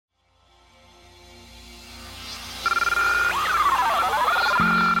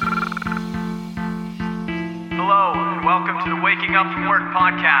Work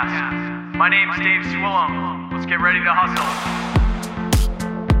Podcast. My name's Dave Swillam. Let's get ready to hustle.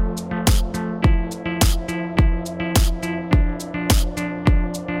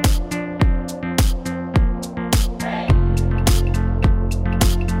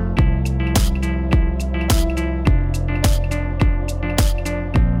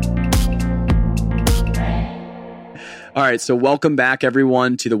 All right, so welcome back,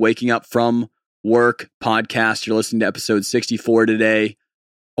 everyone, to the Waking Up From Work podcast. You're listening to episode 64 today.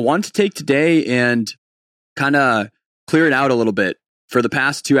 I wanted to take today and kind of clear it out a little bit. For the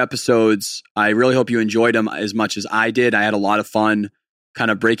past two episodes, I really hope you enjoyed them as much as I did. I had a lot of fun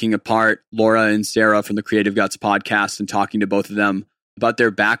kind of breaking apart Laura and Sarah from the Creative Guts podcast and talking to both of them about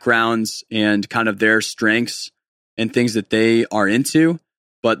their backgrounds and kind of their strengths and things that they are into.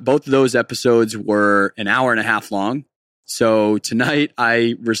 But both of those episodes were an hour and a half long. So tonight,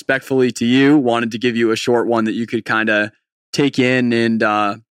 I respectfully to you wanted to give you a short one that you could kind of take in and,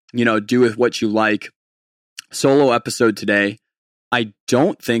 do with what you like. Solo episode today. I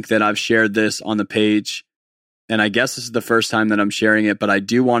don't think that I've shared this on the page, and I guess this is the first time that I'm sharing it, but I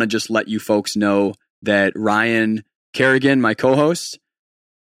do want to just let you folks know that Ryan Kerrigan, my co-host,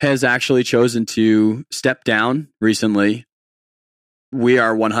 has actually chosen to step down recently. We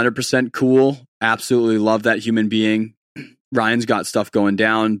are 100% cool. Absolutely love that human being. Ryan's got stuff going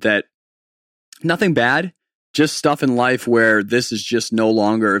down that nothing bad, just stuff in life where this is just no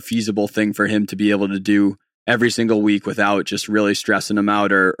longer a feasible thing for him to be able to do every single week without just really stressing him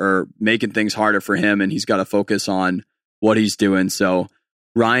out or making things harder for him. And he's got to focus on what he's doing. So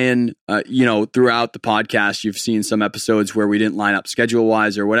Ryan, throughout the podcast, you've seen some episodes where we didn't line up schedule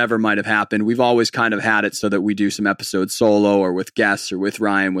wise or whatever might have happened. We've always kind of had it so that we do some episodes solo or with guests or with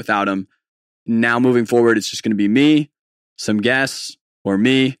Ryan without him. Now moving forward, it's just going to be me, some guests, or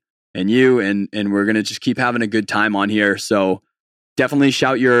me and you, and we're going to just keep having a good time on here. So definitely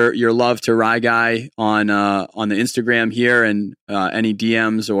shout your love to Rye Guy on the Instagram here, and any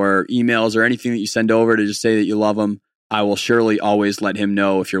DMs or emails or anything that you send over to just say that you love him. I will surely always let him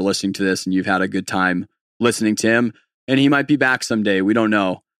know if you're listening to this and you've had a good time listening to him, and he might be back someday. We don't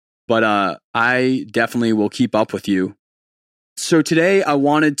know, but I definitely will keep up with you. So today I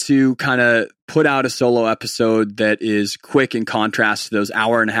wanted to kind of put out a solo episode that is quick in contrast to those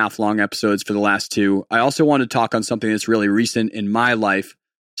hour and a half long episodes for the last two. I also want to talk on something that's really recent in my life.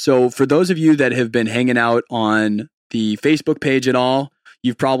 So for those of you that have been hanging out on the Facebook page at all,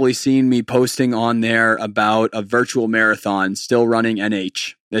 you've probably seen me posting on there about a virtual marathon still running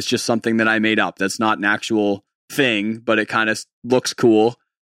NH. That's just something that I made up. That's not an actual thing, but it kind of looks cool.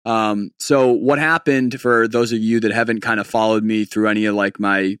 So what happened, for those of you that haven't kind of followed me through any of like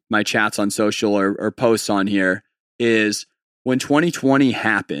my chats on social or posts on here, is when 2020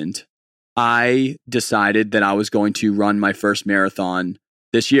 happened, I decided that I was going to run my first marathon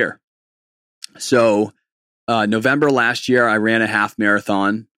this year. So, November last year, I ran a half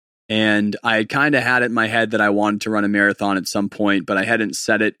marathon, and I kind of had it in my head that I wanted to run a marathon at some point, but I hadn't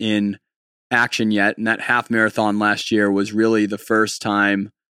set it in action yet. And that half marathon last year was really the first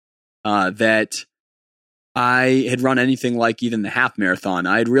time that I had run anything like even the half marathon.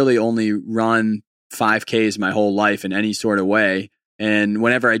 I had really only run 5Ks my whole life in any sort of way. And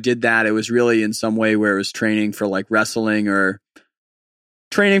whenever I did that, it was really in some way where it was training for like wrestling or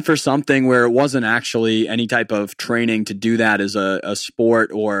training for something where it wasn't actually any type of training to do that as a sport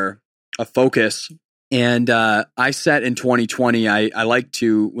or a focus. And I set in 2020, I like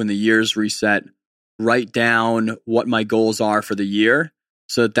to, when the years reset, write down what my goals are for the year,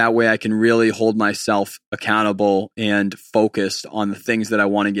 so that way I can really hold myself accountable and focused on the things that I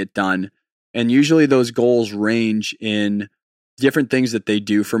want to get done. And usually those goals range in different things that they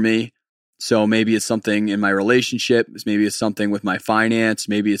do for me. So maybe it's something in my relationship, maybe it's something with my finance,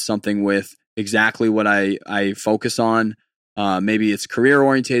 maybe it's something with exactly what I focus on. Maybe it's career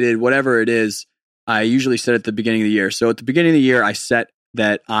orientated, whatever it is, I usually set at the beginning of the year. So at the beginning of the year, I set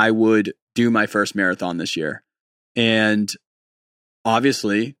that I would do my first marathon this year. And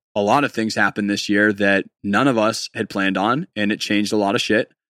obviously, a lot of things happened this year that none of us had planned on, and it changed a lot of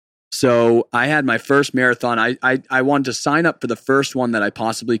shit. So I had my first marathon. I wanted to sign up for the first one that I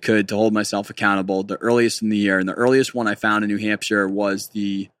possibly could to hold myself accountable, the earliest in the year. And the earliest one I found in New Hampshire was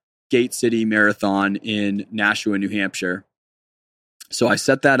the Gate City Marathon in Nashua, New Hampshire. So I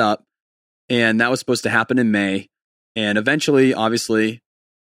set that up, and that was supposed to happen in May. And eventually, obviously,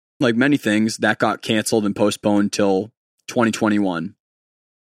 like many things, that got canceled and postponed till 2021.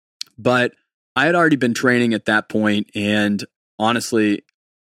 But I had already been training at that point, and honestly,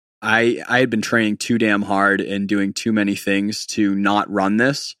 I had been training too damn hard and doing too many things to not run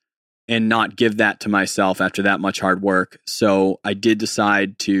this. and not give that to myself after that much hard work. So I did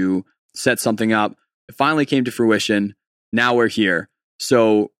decide to set something up. It finally came to fruition. Now we're here.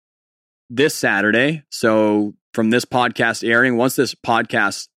 So this Saturday, so from this podcast airing, once this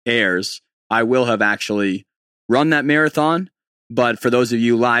podcast airs, I will have actually run that marathon. But for those of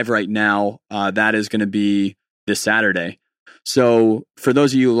you live right now, that is going to be this Saturday. So for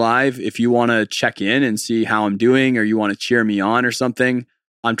those of you live, if you want to check in and see how I'm doing, or you want to cheer me on or something,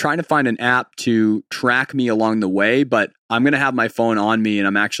 I'm trying to find an app to track me along the way, but I'm going to have my phone on me, and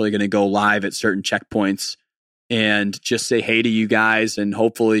I'm actually going to go live at certain checkpoints and just say hey to you guys. And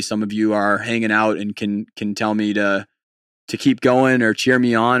hopefully some of you are hanging out and can tell me to keep going or cheer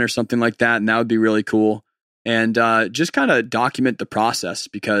me on or something like that. And that would be really cool. And just kind of document the process,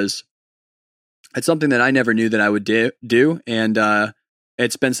 because it's something that I never knew that I would do. And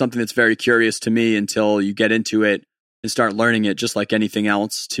it's been something that's very curious to me until you get into it and start learning it, just like anything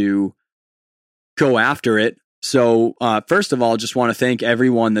else, to go after it. So first of all, just want to thank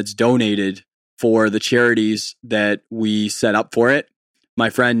everyone that's donated for the charities that we set up for it. My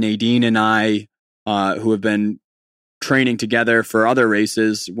friend Nadine and I, who have been training together for other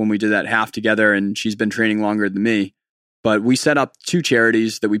races when we did that half together, and she's been training longer than me. But we set up 2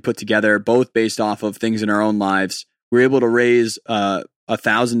 charities that we put together, both based off of things in our own lives. We were able to raise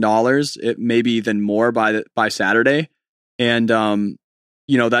 $1,000, maybe even more by Saturday. And,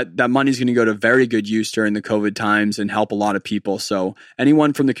 that money is going to go to very good use during the COVID times and help a lot of people. So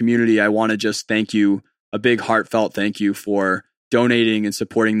anyone from the community, I want to just thank you, a big heartfelt thank you for donating and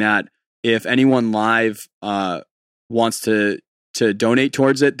supporting that. If anyone live wants to donate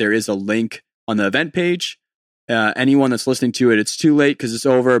towards it, there is a link on the event page. Anyone that's listening to it, it's too late because it's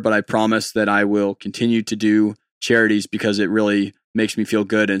over, but I promise that I will continue to do charities because it really makes me feel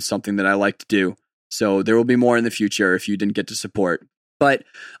good and something that I like to do. So there will be more in the future if you didn't get to support. But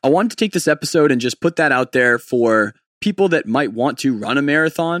I wanted to take this episode and just put that out there for people that might want to run a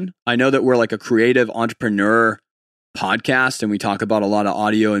marathon. I know that we're like a creative entrepreneur podcast, and we talk about a lot of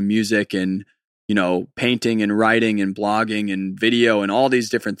audio and music and, painting and writing and blogging and video and all these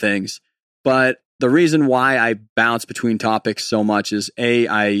different things. But the reason why I bounce between topics so much is A,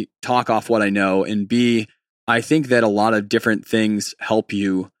 I talk off what I know, and B, I think that a lot of different things help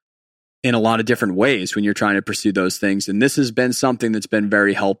you in a lot of different ways when you're trying to pursue those things. And this has been something that's been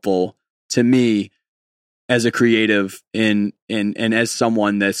very helpful to me as a creative and as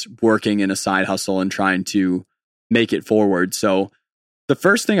someone that's working in a side hustle and trying to make it forward. So the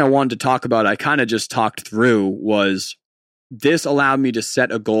first thing I wanted to talk about, I kind of just talked through, was this allowed me to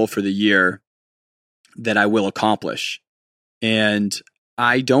set a goal for the year that I will accomplish. And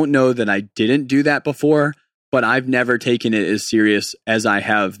I don't know that I didn't do that before, but I've never taken it as serious as I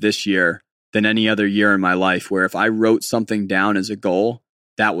have this year than any other year in my life, where if I wrote something down as a goal,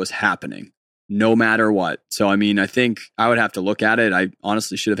 that was happening no matter what. So, I think I would have to look at it. I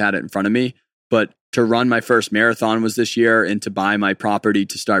honestly should have had it in front of me, but to run my first marathon was this year, and to buy my property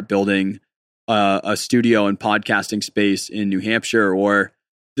to start building a studio and podcasting space in New Hampshire or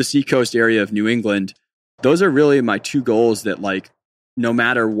the seacoast area of New England. Those are really my 2 goals that, no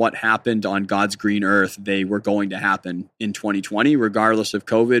matter what happened on God's green earth, they were going to happen in 2020, regardless of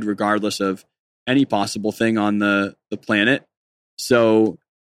COVID, regardless of any possible thing on the planet. So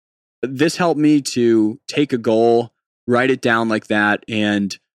this helped me to take a goal, write it down like that,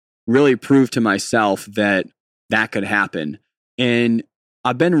 and really prove to myself that could happen. And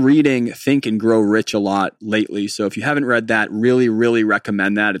I've been reading Think and Grow Rich a lot lately. So if you haven't read that, really, really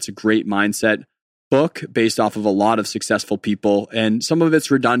recommend that. It's a great mindset book based off of a lot of successful people, and some of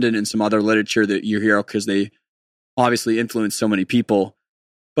it's redundant in some other literature that you hear because they obviously influence so many people.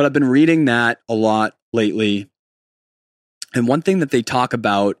 But I've been reading that a lot lately, and one thing that they talk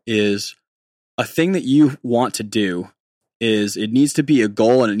about is a thing that you want to do is it needs to be a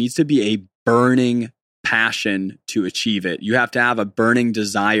goal, and it needs to be a burning passion to achieve it. You have to have a burning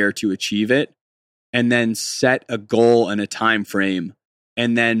desire to achieve it, and then set a goal and a time frame.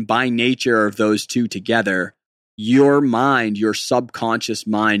 And then by nature of those 2 together, your mind, your subconscious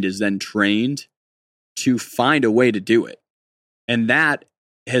mind, is then trained to find a way to do it. And that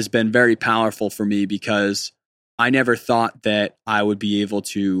has been very powerful for me, because I never thought that I would be able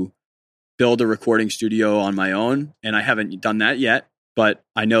to build a recording studio on my own. And I haven't done that yet, but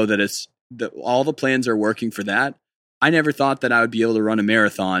I know that all the plans are working for that. I never thought that I would be able to run a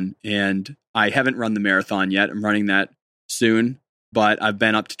marathon, and I haven't run the marathon yet. I'm running that soon. But I've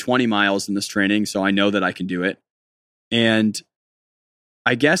been up to 20 miles in this training, so I know that I can do it. And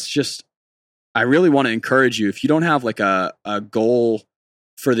I guess I really want to encourage you, if you don't have a goal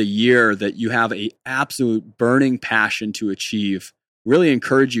for the year that you have a absolute burning passion to achieve, really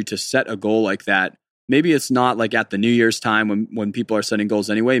encourage you to set a goal like that. Maybe it's not like at the New Year's time when people are setting goals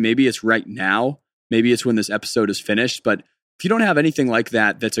anyway. Maybe it's right now. Maybe it's when this episode is finished. But if you don't have anything like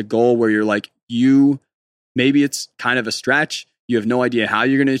that, that's a goal where you're like, maybe it's kind of a stretch. You have no idea how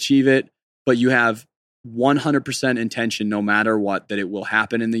you're going to achieve it, but you have 100% intention no matter what, that it will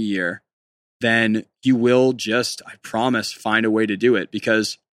happen in the year. Then you will just, I promise, find a way to do it.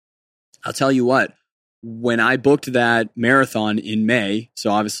 Because I'll tell you what, when I booked that marathon in May, so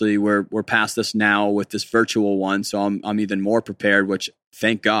obviously we're past this now with this virtual one, so I'm even more prepared, which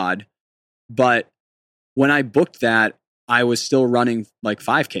thank God. But when I booked that, I was still running like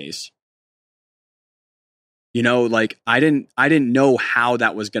 5Ks. Like I didn't know how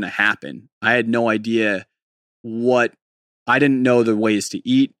that was going to happen. I had no idea I didn't know the ways to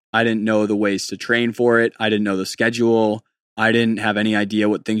eat. I didn't know the ways to train for it. I didn't know the schedule. I didn't have any idea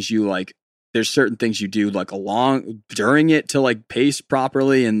what things you like. There's certain things you do like during it to like pace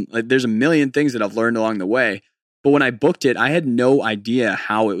properly. And like, there's a million things that I've learned along the way. But when I booked it, I had no idea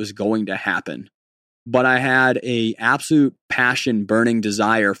how it was going to happen. But I had a absolute passion, burning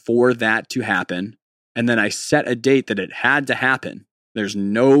desire for that to happen. And then I set a date that it had to happen. There's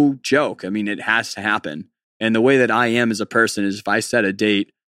no joke. I mean, it has to happen. And the way that I am as a person is if I set a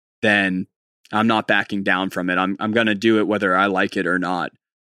date, then I'm not backing down from it. I'm going to do it whether I like it or not.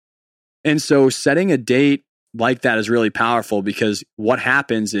 And so setting a date like that is really powerful, because what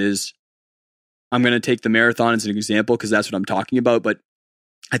happens is, I'm going to take the marathon as an example because that's what I'm talking about. But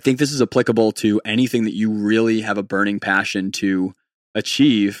I think this is applicable to anything that you really have a burning passion to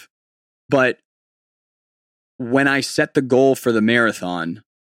achieve. But when I set the goal for the marathon,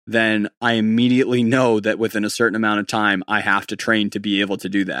 then I immediately know that within a certain amount of time, I have to train to be able to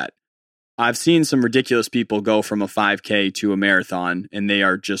do that. I've seen some ridiculous people go from a 5K to a marathon, and they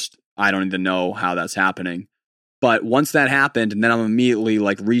are just, I don't even know how that's happening. But once that happened, and then I'm immediately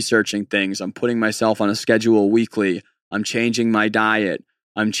like researching things, I'm putting myself on a schedule weekly, I'm changing my diet,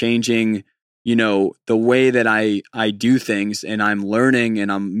 I'm changing, the way that I do things, and I'm learning,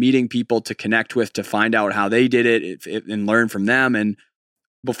 and I'm meeting people to connect with to find out how they did it and learn from them. And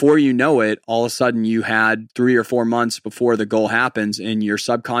before you know it, all of a sudden you had 3 or 4 months before the goal happens, in your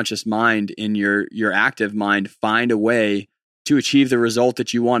subconscious mind, in your active mind, find a way to achieve the result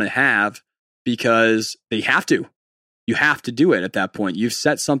that you want to have, because you have to do it at that point. You've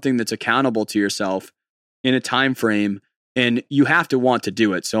set something that's accountable to yourself in a time frame, and you have to want to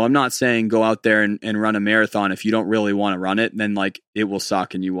do it. So I'm not saying go out there and run a marathon if you don't really want to run it, then like it will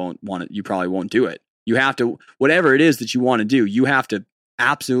suck and you won't want it. You probably won't do it. You have to, whatever it is that you want to do, you have to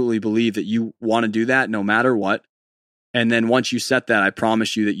absolutely believe that you want to do that no matter what. And then once you set that, I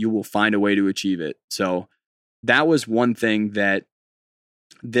promise you that you will find a way to achieve it. So that was one thing that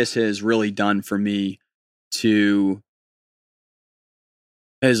this has really done for me to,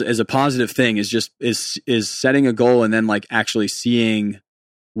 as a positive thing, is setting a goal and then like actually seeing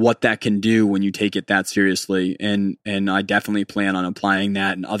what that can do when you take it that seriously. And I definitely plan on applying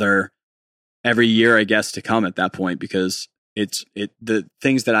that in every year, I guess, to come at that point, because the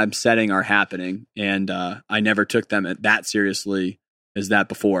things that I'm setting are happening, and I never took them that seriously as that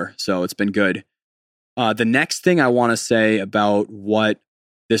before. So it's been good. The next thing I want to say about what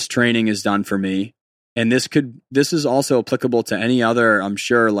this training has done for me, and this is also applicable to any other, I'm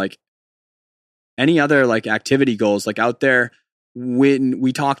sure, like any other like activity goals, like out there. When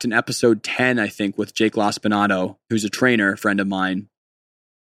we talked in episode 10, I think, with Jake Laspinato, who's a trainer, friend of mine,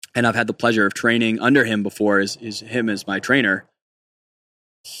 and I've had the pleasure of training under him before, is him as my trainer.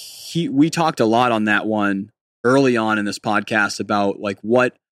 We talked a lot on that one early on in this podcast about like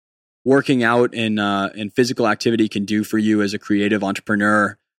what working out and physical activity can do for you as a creative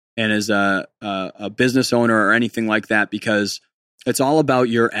entrepreneur and as a business owner or anything like that, because it's all about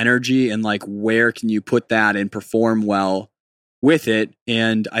your energy and like where can you put that and perform well with it.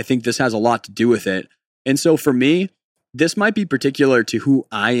 And I think this has a lot to do with it. And so for me, this might be particular to who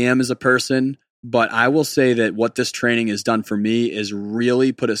I am as a person, but I will say that what this training has done for me is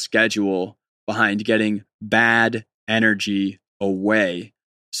really put a schedule behind getting bad energy away.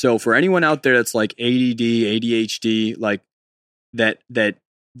 So for anyone out there that's like ADD, ADHD, like that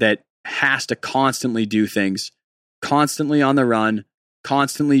has to constantly do things, constantly on the run,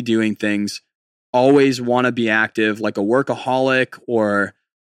 constantly doing things, always want to be active, like a workaholic, or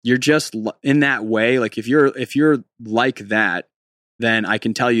you're just in that way. Like if you're like that, then I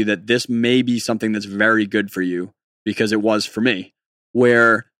can tell you that this may be something that's very good for you, because it was for me,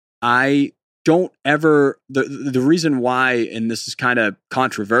 where I don't ever, the reason why, and this is kind of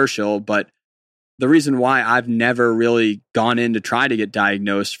controversial, but the reason why I've never really gone in to try to get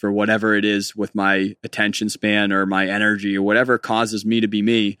diagnosed for whatever it is with my attention span or my energy or whatever causes me to be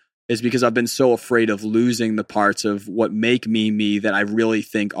me is because I've been so afraid of losing the parts of what make me me that I really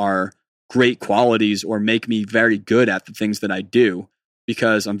think are great qualities or make me very good at the things that I do,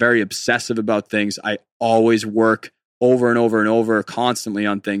 because I'm very obsessive about things. I always work over and over and over constantly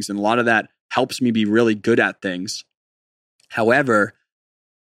on things. And a lot of that helps me be really good at things. However,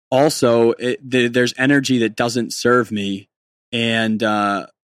 also there's energy that doesn't serve me, and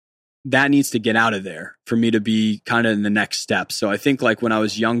that needs to get out of there for me to be kind of in the next step. So I think like when I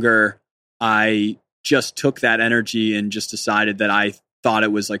was younger, I just took that energy and just decided that I thought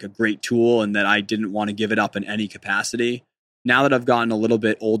it was like a great tool and that I didn't want to give it up in any capacity. Now that I've gotten a little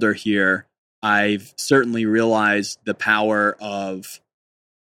bit older here, I've certainly realized the power of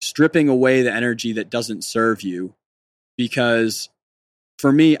stripping away the energy that doesn't serve you, because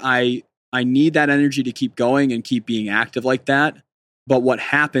for me, I need that energy to keep going and keep being active like that. But what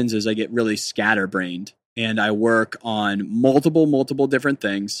happens is I get really scatterbrained and I work on multiple different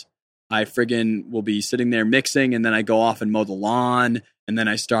things. I friggin' will be sitting there mixing, and then I go off and mow the lawn, and then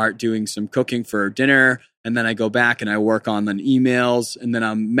I start doing some cooking for dinner, and then I go back and I work on the emails, and then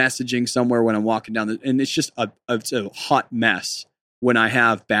I'm messaging somewhere when I'm walking down and it's just it's a hot mess when I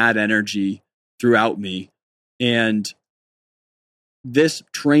have bad energy throughout me. And this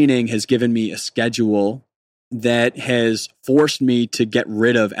training has given me a schedule that has forced me to get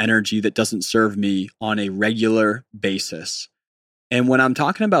rid of energy that doesn't serve me on a regular basis. And when I'm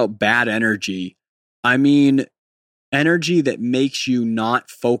talking about bad energy, I mean energy that makes you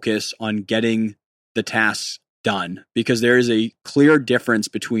not focus on getting the tasks done, because there is a clear difference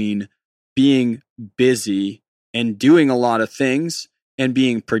between being busy and doing a lot of things and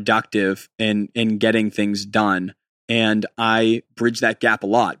being productive and getting things done. And I bridge that gap a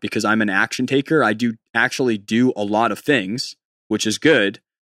lot because I'm an action taker. I do actually do a lot of things, which is good.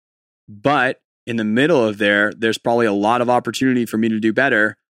 But in the middle of there's probably a lot of opportunity for me to do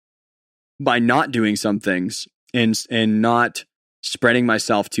better by not doing some things and not spreading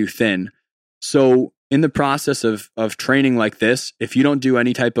myself too thin. So in the process of training like this, if you don't do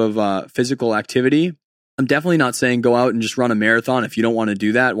any type of physical activity, I'm definitely not saying go out and just run a marathon if you don't want to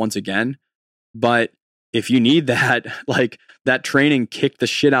do that once again. But if you need that, like that training kicked the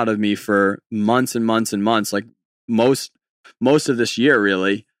shit out of me for months and months and months, like most of this year,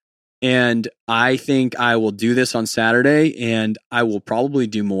 really. And I think I will do this on Saturday, and I will probably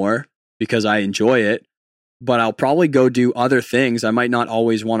do more because I enjoy it, but I'll probably go do other things. I might not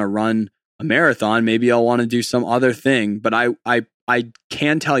always want to run a marathon. Maybe I'll want to do some other thing, but I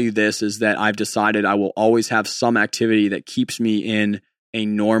can tell you this is that I've decided I will always have some activity that keeps me in a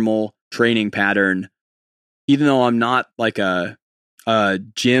normal training pattern, even though I'm not like a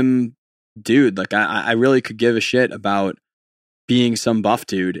gym dude. Like I really could give a shit about being some buff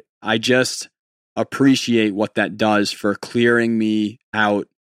dude. I just appreciate what that does for clearing me out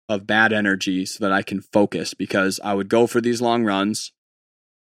of bad energy so that I can focus, because I would go for these long runs,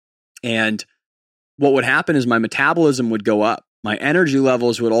 and what would happen is my metabolism would go up. My energy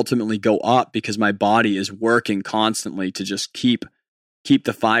levels would ultimately go up because my body is working constantly to just keep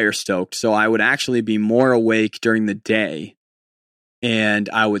the fire stoked. So I would actually be more awake during the day, and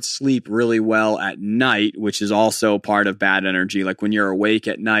I would sleep really well at night, which is also part of bad energy. Like when you're awake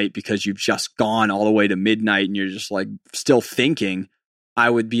at night because you've just gone all the way to midnight and you're just like still thinking, I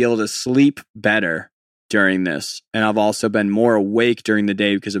would be able to sleep better during this. And I've also been more awake during the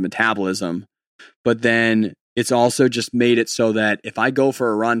day because of metabolism. But then it's also just made it so that if I go for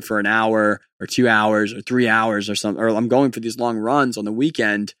a run for an hour or 2 hours or 3 hours or something, or I'm going for these long runs on the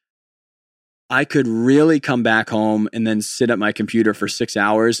weekend, I could really come back home and then sit at my computer for 6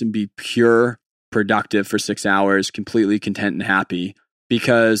 hours and be pure productive for 6 hours, completely content and happy,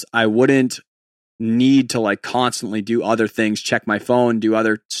 because I wouldn't need to like constantly do other things, check my phone, do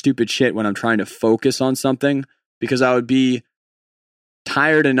other stupid shit when I'm trying to focus on something, because I would be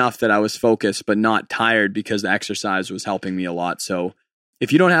tired enough that I was focused, but not tired because the exercise was helping me a lot. So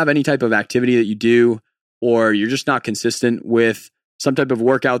if you don't have any type of activity that you do, or you're just not consistent with some type of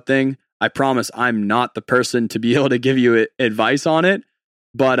workout thing, I promise I'm not the person to be able to give you advice on it.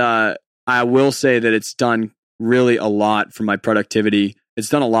 But I will say that it's done really a lot for my productivity. It's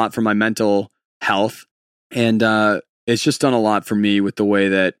done a lot for my mental health. And it's just done a lot for me with the way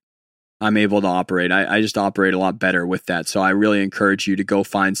that I'm able to operate. I just operate a lot better with that. So I really encourage you to go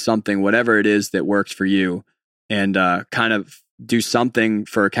find something, whatever it is that works for you, and kind of do something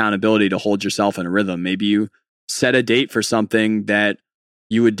for accountability to hold yourself in a rhythm. Maybe you set a date for something that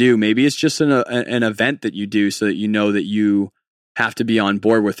you would do. Maybe it's just an event that you do so that you know that you have to be on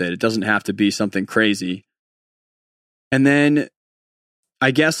board with it. It doesn't have to be something crazy. And then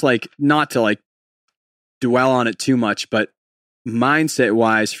I guess like not to like dwell on it too much, but mindset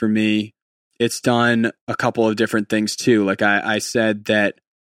wise for me, it's done a couple of different things too. Like I said that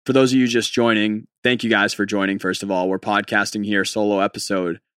for those of you just joining, thank you guys for joining. First of all, we're podcasting here, solo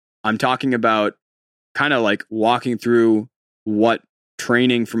episode. I'm talking about kind of like walking through what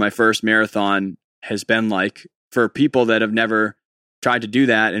training for my first marathon has been like for people that have never tried to do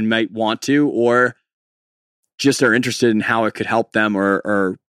that and might want to, or just are interested in how it could help them,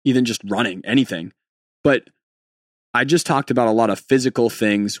 or even just running, anything. But I just talked about a lot of physical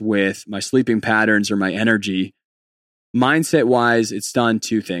things with my sleeping patterns or my energy. Mindset wise, it's done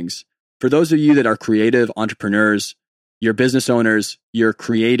two things. For those of you that are creative entrepreneurs, you're business owners, you're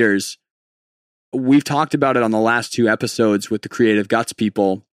creators, we've talked about it on the last two episodes with the Creative Guts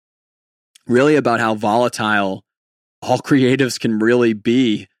people, really about how volatile all creatives can really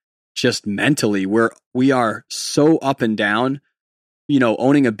be just mentally. We are so up and down. You know,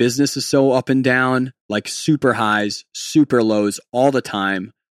 owning a business is so up and down, like super highs, super lows all the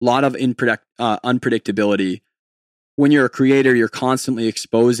time, a lot of unpredictability. When you're a creator, you're constantly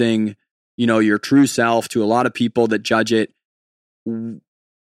exposing, you know, your true self to a lot of people that judge it.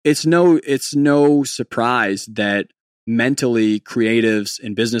 It's no surprise that mentally creatives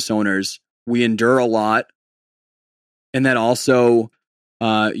and business owners, we endure a lot. And that also,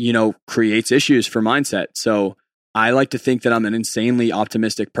 creates issues for mindset. So I like to think that I'm an insanely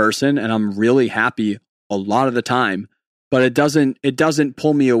optimistic person and I'm really happy a lot of the time, but it doesn't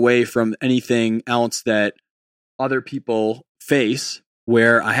pull me away from anything else that other people face,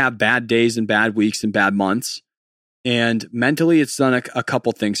 where I have bad days and bad weeks and bad months. And mentally, it's done a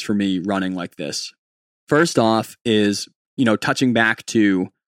couple things for me running like this. First off is, touching back to,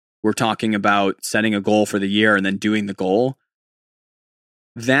 we're talking about setting a goal for the year and then doing the goal.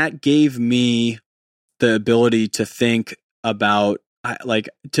 That gave me the ability to think about,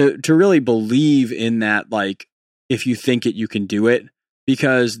 to really believe in that, like, if you think it, you can do it,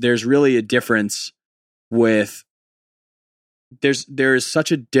 because there's really a difference with, there's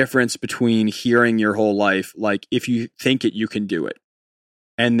such a difference between hearing your whole life, like, if you think it, you can do it,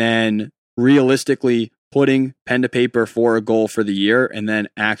 and then realistically putting pen to paper for a goal for the year and then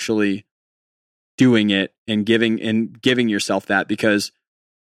actually doing it and giving yourself that. Because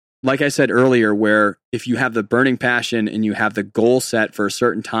like I said earlier, where if you have the burning passion and you have the goal set for a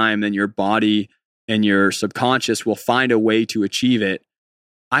certain time, then your body and your subconscious will find a way to achieve it.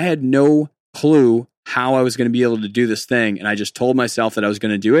 I had no clue how I was going to be able to do this thing. And I just told myself that I was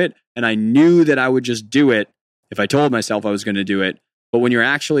going to do it. And I knew that I would just do it if I told myself I was going to do it. But when you're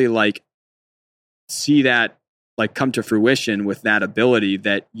actually like, see that like come to fruition with that ability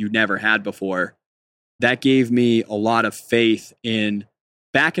that you never had before, that gave me a lot of faith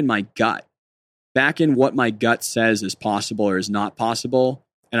back in my gut, back in what my gut says is possible or is not possible.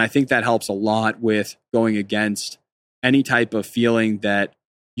 And I think that helps a lot with going against any type of feeling that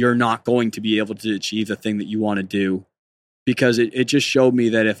you're not going to be able to achieve the thing that you want to do. Because it just showed me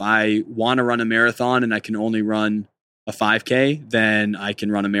that if I want to run a marathon and I can only run a 5K, then I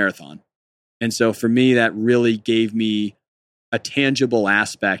can run a marathon. And so for me, that really gave me a tangible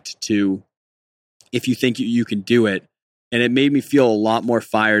aspect to, if you think you can do it. And it made me feel a lot more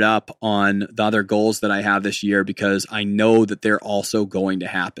fired up on the other goals that I have this year, because I know that they're also going to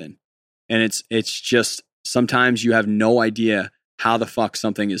happen. And it's just, sometimes you have no idea how the fuck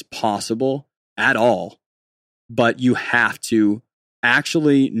something is possible at all, but you have to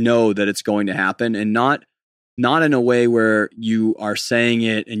actually know that it's going to happen, and not in a way where you are saying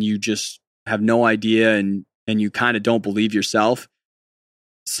it and you just have no idea and you kind of don't believe yourself.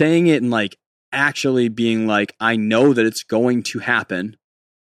 Saying it and like actually being like, I know that it's going to happen.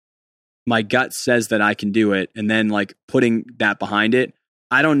 My gut says that I can do it. And then like putting that behind it.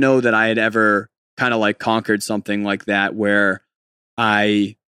 I don't know that I had ever kind of like conquered something like that, where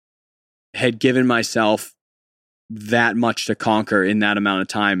I had given myself that much to conquer in that amount of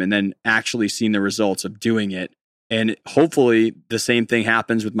time and then actually seen the results of doing it. And hopefully the same thing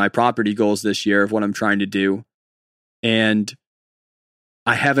happens with my property goals this year of what I'm trying to do. And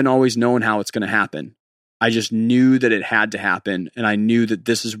I haven't always known how it's going to happen. I just knew that it had to happen. And I knew that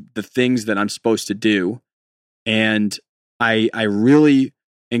this is the things that I'm supposed to do. And I really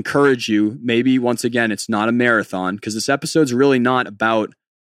encourage you, maybe once again, it's not a marathon, because this episode's really not about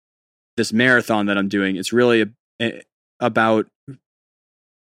this marathon that I'm doing. It's really about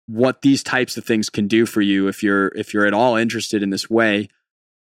what these types of things can do for you if you're at all interested in this way.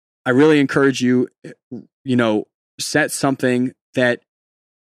 I really encourage you, set something that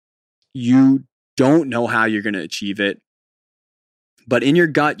you don't know how you're going to achieve it. but in your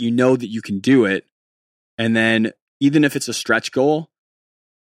gut, you know that you can do it. And then even if it's a stretch goal,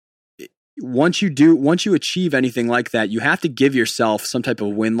 once you achieve anything like that, you have to give yourself some type of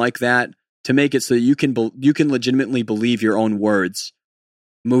win like that to make it so that you can legitimately believe your own words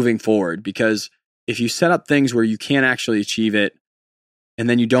moving forward. Because if you set up things where you can't actually achieve it and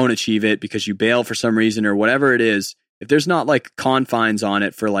then you don't achieve it because you bail for some reason or whatever it is, if there's not like confines on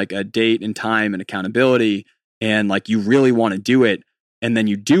it for like a date and time and accountability, and like you really want to do it and then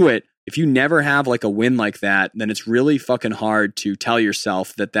you do it, if you never have like a win like that, then it's really fucking hard to tell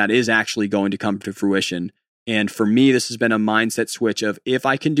yourself that that is actually going to come to fruition. And for me, this has been a mindset switch of, if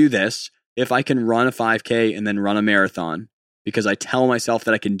I can do this, if I can run a 5K and then run a marathon, because I tell myself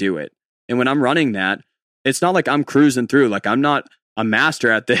that I can do it. And when I'm running that, it's not like I'm cruising through. Like, I'm not a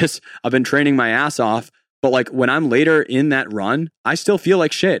master at this. I've been training my ass off. But like when I'm later in that run, I still feel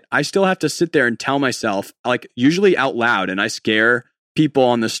like shit. I still have to sit there and tell myself, like, usually out loud, and I scare people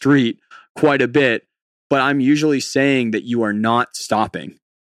on the street quite a bit, but I'm usually saying that you are not stopping.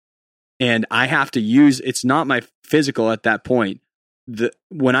 And I have to use, it's not my physical at that point.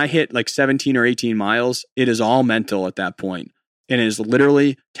 When I hit like 17 or 18 miles, it is all mental at that point. And it is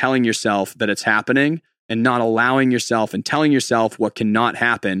literally telling yourself that it's happening and not allowing yourself and telling yourself what cannot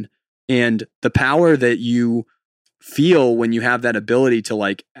happen. And the power that you feel when you have that ability to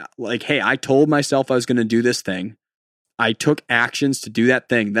like, hey, I told myself I was going to do this thing. I took actions to do that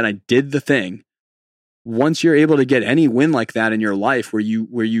thing. Then I did the thing. Once you're able to get any win like that in your life where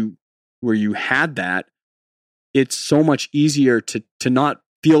you had that, it's so much easier to not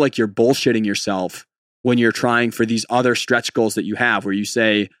feel like you're bullshitting yourself when you're trying for these other stretch goals that you have, where you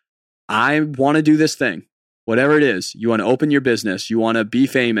say, I want to do this thing, whatever it is. You want to open your business. You want to be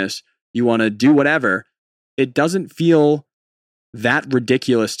famous. You want to do whatever. It doesn't feel that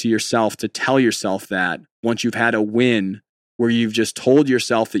ridiculous to yourself to tell yourself that once you've had a win where you've just told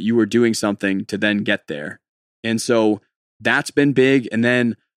yourself that you were doing something to then get there. And so that's been big. And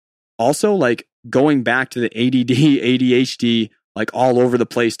then also like going back to the ADD, ADHD, like all over the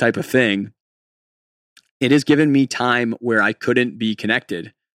place type of thing, it has given me time where I couldn't be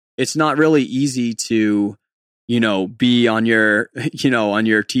connected. It's not really easy to, be on your, on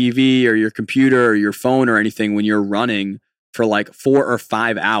your TV or your computer or your phone or anything when you're running for like 4 or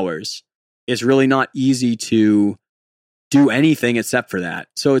 5 hours. It's really not easy to do anything except for that.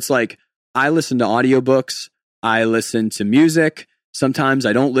 So it's like, I listen to audiobooks, I listen to music. Sometimes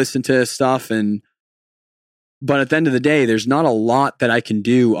I don't listen to stuff. But at the end of the day, there's not a lot that I can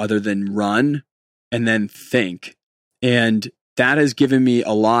do other than run and then think. And that has given me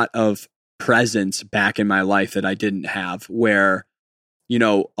a lot of presence back in my life that I didn't have, where,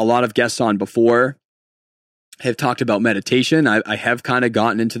 a lot of guests on before have talked about meditation. I have kind of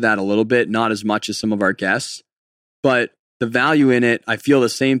gotten into that a little bit, not as much as some of our guests, but the value in it, I feel the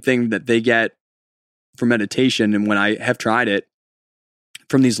same thing that they get from meditation. And when I have tried it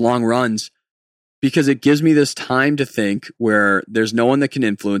from these long runs, because it gives me this time to think where there's no one that can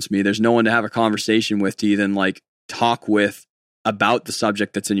influence me. There's no one to have a conversation with to even like talk with about the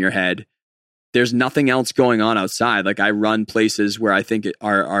subject that's in your head. There's nothing else going on outside. Like, I run places where I think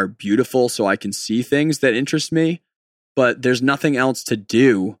are beautiful so I can see things that interest me, but there's nothing else to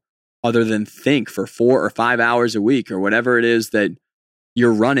do other than think for 4 or 5 hours a week or whatever it is that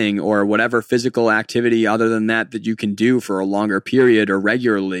you're running, or whatever physical activity other than that you can do for a longer period or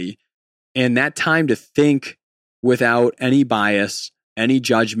regularly. And that time to think without any bias, any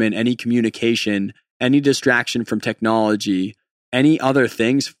judgment, any communication, any distraction from technology, any other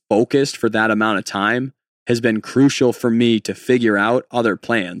things focused for that amount of time has been crucial for me to figure out other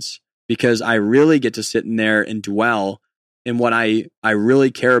plans, because I really get to sit in there and dwell in what I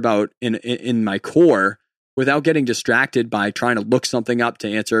really care about in my core without getting distracted by trying to look something up to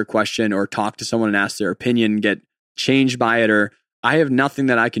answer a question or talk to someone and ask their opinion, get changed by it, or I have nothing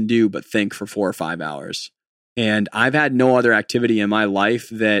that I can do but think for 4 or 5 hours. And I've had no other activity in my life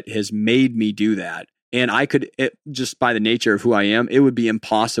that has made me do that. And just by the nature of who I am, it would be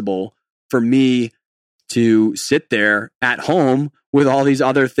impossible for me to sit there at home with all these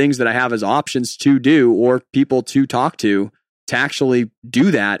other things that I have as options to do or people to talk to actually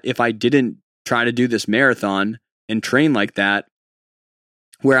do that if I didn't try to do this marathon and train like that,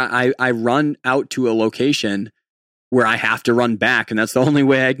 where I run out to a location where I have to run back. And that's the only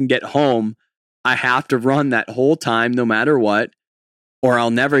way I can get home. I have to run that whole time no matter what, or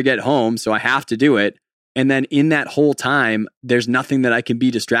I'll never get home. So I have to do it. And then in that whole time, there's nothing that I can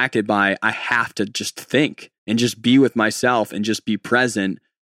be distracted by. I have to just think and just be with myself and just be present.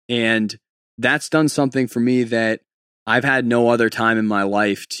 And that's done something for me that I've had no other time in my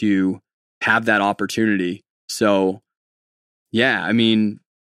life to have that opportunity. So yeah, I mean,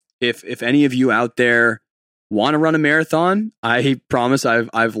 if any of you out there want to run a marathon, I promise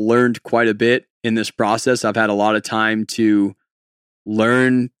I've learned quite a bit in this process. I've had a lot of time to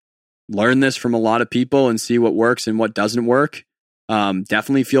learn this from a lot of people and see what works and what doesn't work.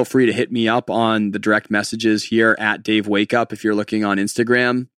 Definitely feel free to hit me up on the direct messages here at Dave Wake Up. If you're looking on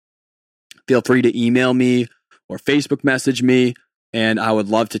Instagram, feel free to email me or Facebook message me, and I would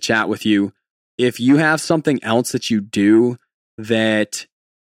love to chat with you. If you have something else that you do that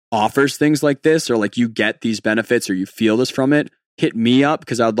offers things like this, or like you get these benefits or you feel this from it, hit me up,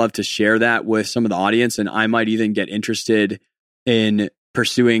 because I'd love to share that with some of the audience, and I might even get interested in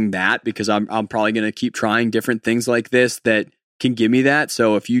pursuing that, because I'm probably going to keep trying different things like this that can give me that.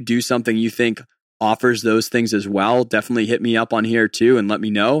 So if you do something you think offers those things as well, definitely hit me up on here too and let me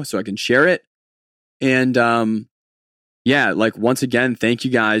know so I can share it. And yeah, like once again, thank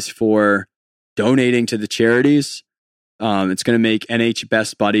you guys for donating to the charities. It's going to make NH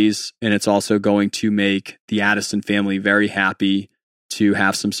Best Buddies, and it's also going to make the Addison family very happy to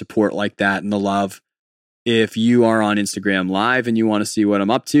have some support like that and the love. If you are on Instagram Live and you want to see what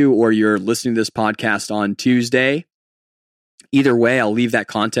I'm up to, or you're listening to this podcast on Tuesday, either way, I'll leave that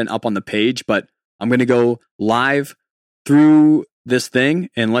content up on the page, but I'm going to go live through this thing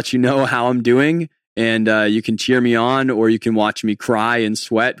and let you know how I'm doing. And you can cheer me on, or you can watch me cry and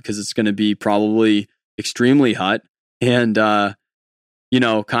sweat, because it's going to be probably extremely hot and, kind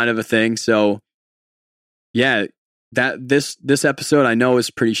of a thing. So yeah, this episode I know is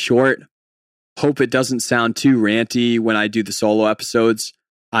pretty short. Hope it doesn't sound too ranty when I do the solo episodes.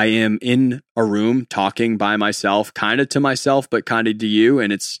 I am in a room talking by myself, kind of to myself, but kind of to you.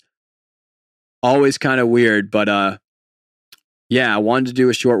 And it's always kind of weird, but yeah, I wanted to do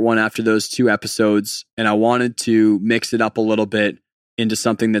a short one after those 2 episodes, and I wanted to mix it up a little bit into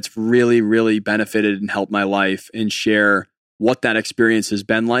something that's really, really benefited and helped my life, and share what that experience has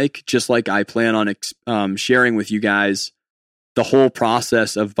been like, just like I plan on sharing with you guys the whole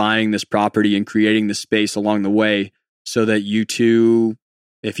process of buying this property and creating the space along the way, so that you too,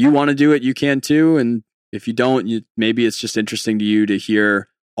 if you want to do it, you can too. And if you don't, maybe it's just interesting to you to hear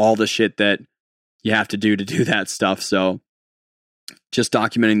all the shit that you have to do that stuff. So just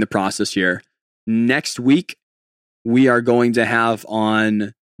documenting the process here. Next week, we are going to have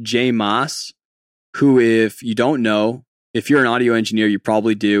on Jay Moss, who, if you don't know, if you're an audio engineer, you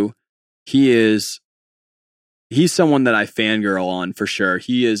probably do. He's someone that I fangirl on for sure.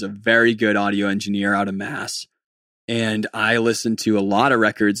 He is a very good audio engineer out of Mass. And I listen to a lot of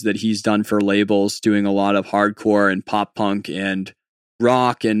records that he's done for labels, doing a lot of hardcore and pop punk and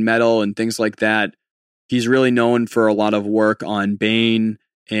rock and metal and things like that. He's really known for a lot of work on Bane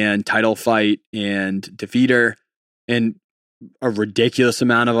and Title Fight and Defeater and a ridiculous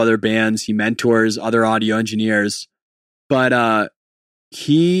amount of other bands. He mentors other audio engineers. But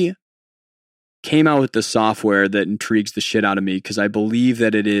he came out with the software that intrigues the shit out of me, because I believe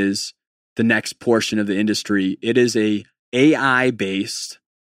that it is the next portion of the industry. It is a AI-based,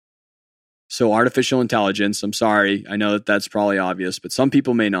 so artificial intelligence. I'm sorry, I know that that's probably obvious, but some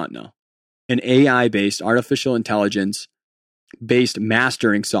people may not know. An AI-based, artificial intelligence-based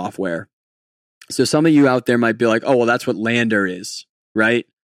mastering software. So some of you out there might be like, oh, well, that's what Lander is, right?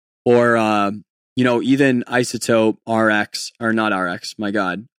 Or, even Isotope RX, or not RX, my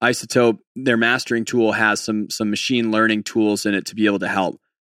God. Isotope, their mastering tool has some machine learning tools in it to be able to help.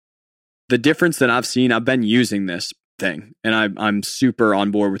 The difference that I've seen, I've been using this thing, and I'm super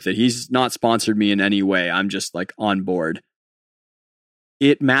on board with it. He's not sponsored me in any way. I'm just like on board.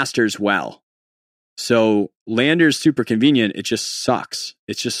 It masters well. So Lander's super convenient. It just sucks.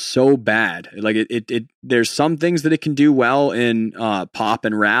 It's just so bad. Like it there's some things that it can do well in pop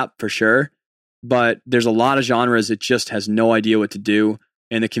and rap for sure, but there's a lot of genres it just has no idea what to do,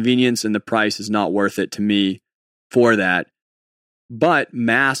 and the convenience and the price is not worth it to me for that. But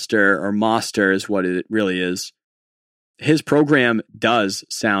Master is what it really is. His program does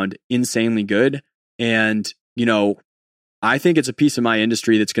sound insanely good, and I think it's a piece of my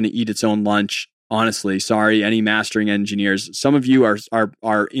industry that's going to eat its own lunch. Honestly, sorry, any mastering engineers. Some of you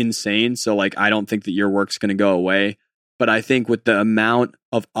are insane, so like I don't think that your work's going to go away. But I think with the amount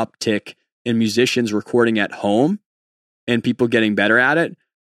of uptick in musicians recording at home and people getting better at it,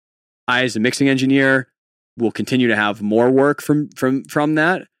 I, as a mixing engineer, will continue to have more work from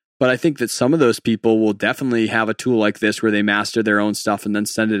that. But I think that some of those people will definitely have a tool like this where they master their own stuff and then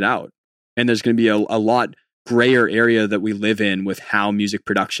send it out. And there's going to be a lot grayer area that we live in with how music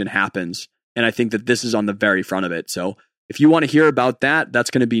production happens. And I think that this is on the very front of it. So if you want to hear about that, that's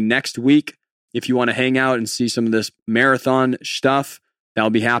going to be next week. If you want to hang out and see some of this marathon stuff, that'll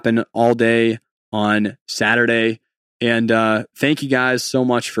be happening all day on Saturday. And thank you guys so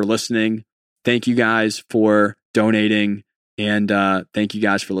much for listening. Thank you guys for donating. And thank you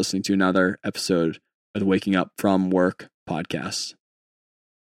guys for listening to another episode of the Waking Up From Work podcast.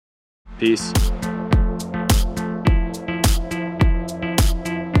 Peace.